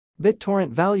Bittorrent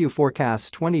Value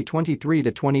Forecast 2023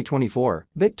 to 2024.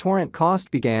 Bittorrent cost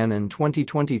began in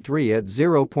 2023 at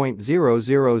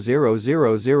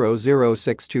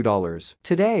 $0.00000062.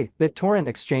 Today, Bittorrent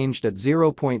exchanged at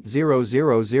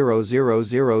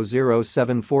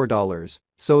 $0.00000074.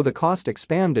 So the cost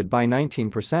expanded by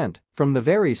 19% from the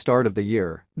very start of the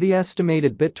year. The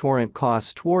estimated Bittorrent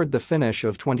cost toward the finish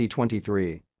of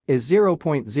 2023 is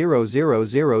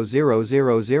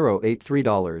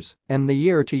 $0.00000083, and the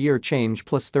year-to-year change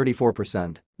plus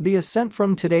 34%. The ascent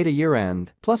from today to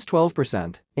year-end plus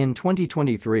 12%. In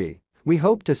 2023, we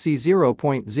hope to see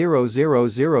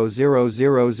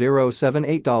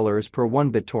 $0.00000078 per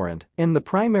 1 Bittorrent. In the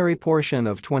primary portion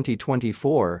of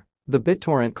 2024, the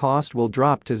Bittorrent cost will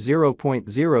drop to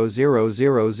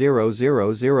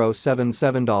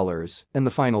 $0.00000077. In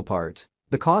the final part,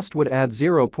 the cost would add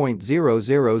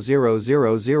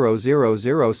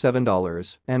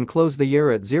 $0.00000007 and close the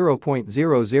year at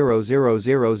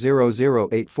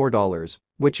 $0.00000084,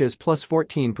 which is plus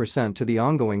 14% to the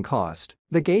ongoing cost.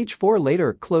 The gauge for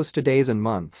later close to days and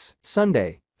months.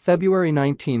 Sunday, February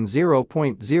 19,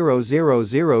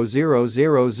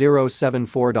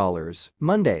 $0.00000074.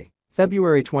 Monday,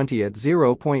 February 20,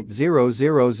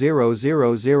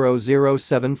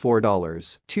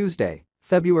 $0.00000074. Tuesday,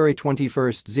 February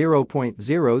 21,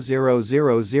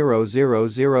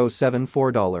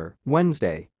 $0.00000074.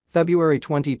 Wednesday, February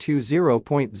 22,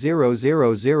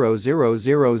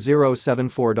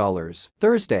 $0.00000074.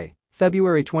 Thursday,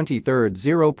 February 23,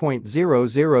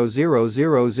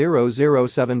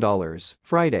 $0.00000007.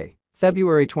 Friday,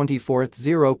 February 24,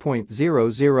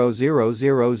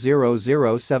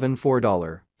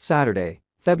 $0.00000074. Saturday,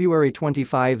 February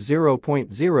 25,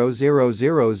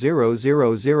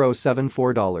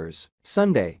 $0.00000074.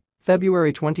 Sunday,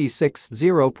 February 26,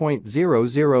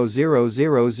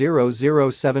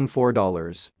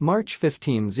 $0.00000074. March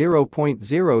 15,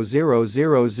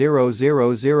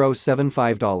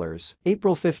 $0.00000075.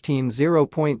 April 15,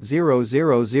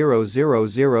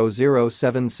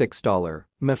 $0.00000076.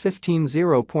 May 15,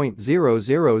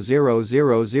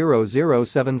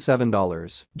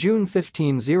 $0.00000077. June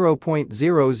 15,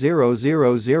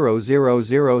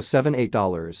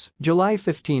 $0.00000078. July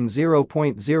 15,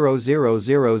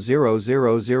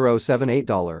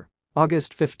 $0.00000078.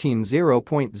 August 15,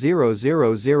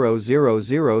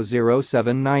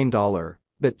 $0.00000079.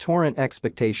 Bittorrent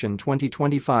expectation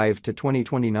 2025 to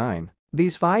 2029.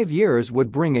 These 5 years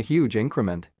would bring a huge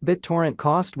increment. Bittorrent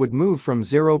cost would move from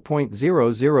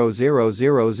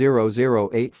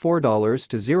 $0.00000084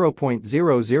 to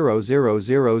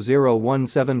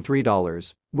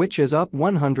 $0.00000173, which is up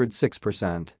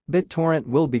 106%. Bittorrent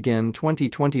will begin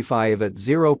 2025 at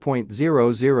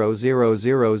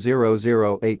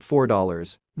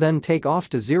 $0.00000084, then take off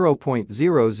to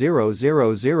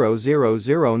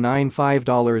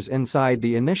 $0.00000095 inside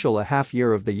the initial half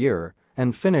year of the year,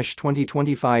 and finish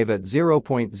 2025 at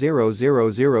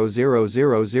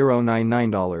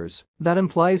 $0.00000099. That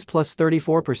implies plus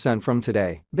 34% from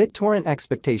today. Bittorrent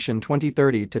expectation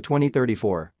 2030 to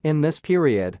 2034. In this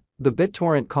period, the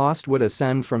Bittorrent cost would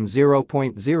ascend from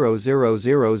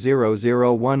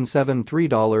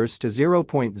 $0.0000000173 to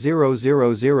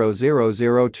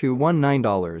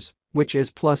 $0.00000219, which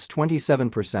is plus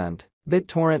 27%.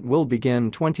 Bittorrent will begin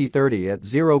 2030 at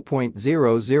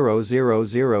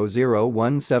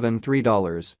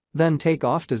 $0.00000173, then take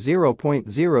off to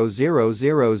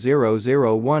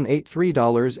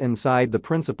 $0.00000183 inside the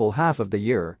principal half of the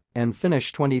year, and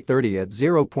finish 2030 at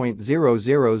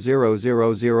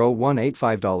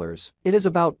 $0.00000185. It is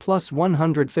about plus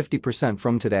 150%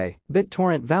 from today.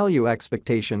 Bittorrent value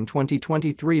expectation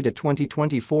 2023 to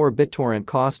 2024. Bittorrent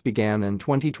cost began in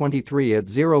 2023 at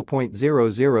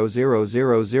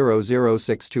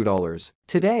 $0.00000062.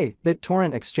 Today,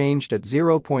 Bittorrent exchanged at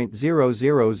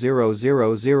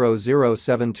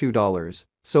 $0.00000072.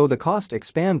 So the cost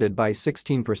expanded by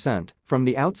 16% from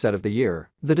the outset of the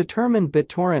year. The determined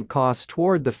Bittorrent cost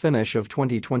toward the finish of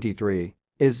 2023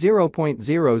 is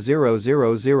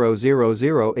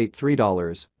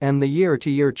 $0.00000083, and the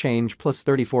year-to-year change plus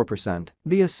 34%.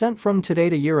 The ascent from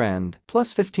today to year-end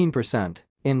plus 15%.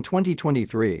 In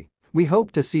 2023, we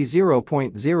hope to see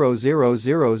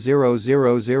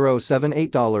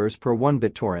 $0.00000078 per 1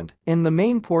 Bittorrent. In the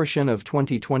main portion of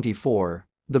 2024,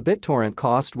 the Bittorrent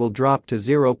cost will drop to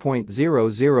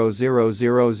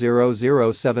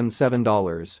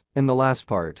 $0.00000077. In the last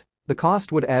part, the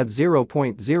cost would add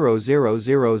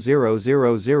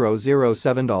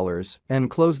 $0.00000007 and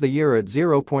close the year at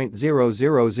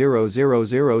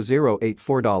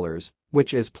 $0.00000084,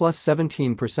 which is plus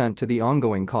 17% to the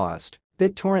ongoing cost.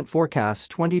 BitTorrent forecasts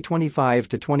 2025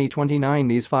 to 2029.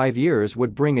 These 5 years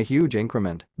would bring a huge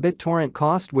increment. BitTorrent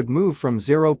cost would move from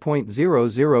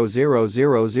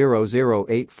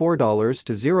 $0.00000084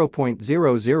 to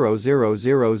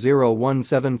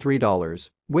 $0.00000173,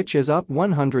 which is up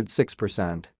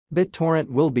 106%. BitTorrent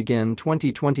will begin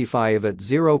 2025 at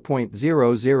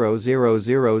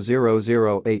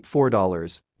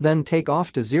 $0.00000084, then take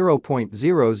off to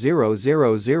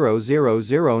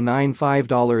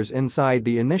 $0.00000095 inside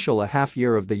the initial half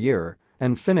year of the year,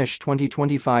 and finish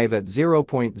 2025 at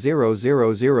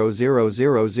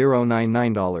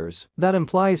 $0.00000099. That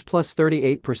implies plus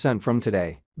 38% from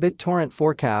today. BitTorrent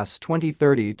forecasts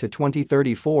 2030 to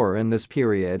 2034. In this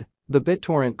period, the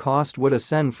BitTorrent cost would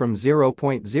ascend from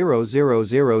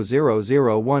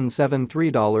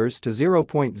 $0.00000173 to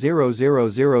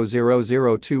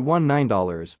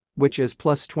 $0.00000219, which is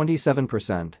plus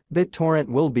 27%. BitTorrent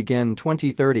will begin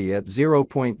 2030 at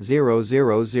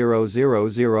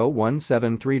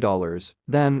 $0.00000173,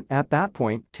 then, at that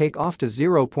point, take off to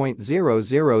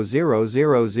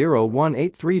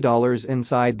 $0.00000183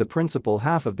 inside the principal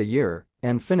half of the year,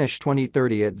 and finish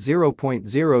 2030 at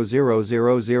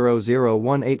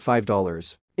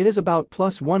 $0.00000185. It is about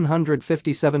plus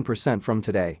 157% from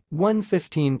today.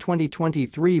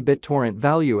 1/15/2023 BitTorrent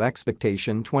value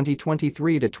expectation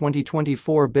 2023 to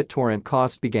 2024 BitTorrent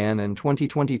cost began in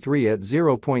 2023 at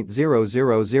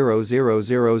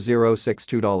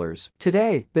 $0.00000062.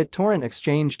 Today, BitTorrent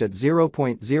exchanged at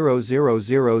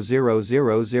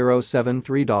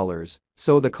 $0.00000073,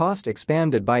 so the cost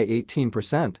expanded by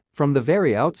 18% from the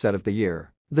very outset of the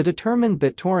year. The determined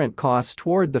BitTorrent cost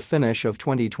toward the finish of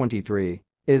 2023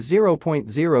 is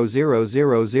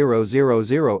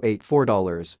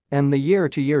 $0.00000084, and the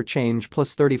year-to-year change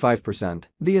plus 35%.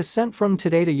 The ascent from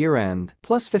today to year-end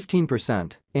plus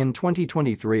 15%. In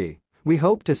 2023, we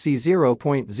hope to see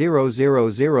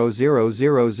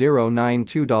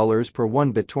 $0.00000092 per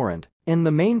 1 BitTorrent. In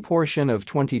the main portion of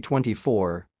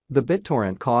 2024, the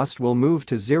BitTorrent cost will move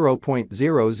to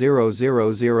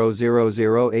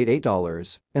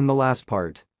 $0.00000088. In the last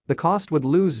part, the cost would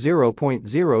lose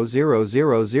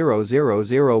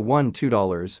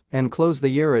 $0.00000012 and close the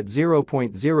year at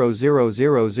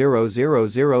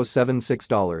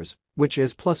 $0.00000076, which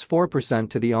is plus 4%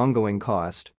 to the ongoing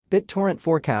cost. BitTorrent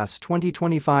forecasts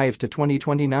 2025 to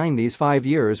 2029. These 5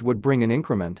 years would bring an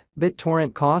increment.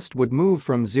 BitTorrent cost would move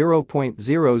from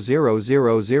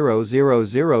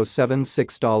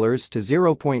 $0.00000076 to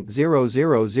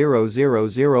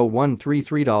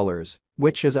 $0.00000133,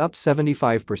 which is up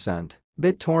 75%.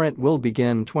 BitTorrent will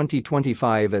begin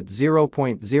 2025 at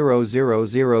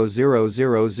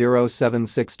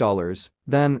 $0.00000076,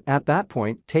 then, at that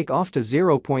point, take off to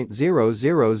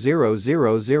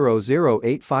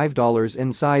 $0.00000085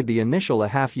 inside the initial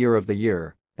half year of the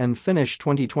year, and finish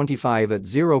 2025 at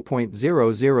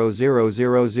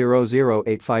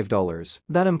 $0.00000085.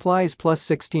 That implies plus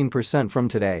 16% from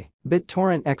today.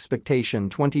 BitTorrent expectation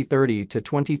 2030 to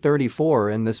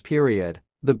 2034. In this period,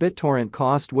 the BitTorrent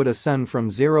cost would ascend from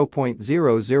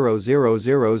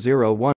 $0.000001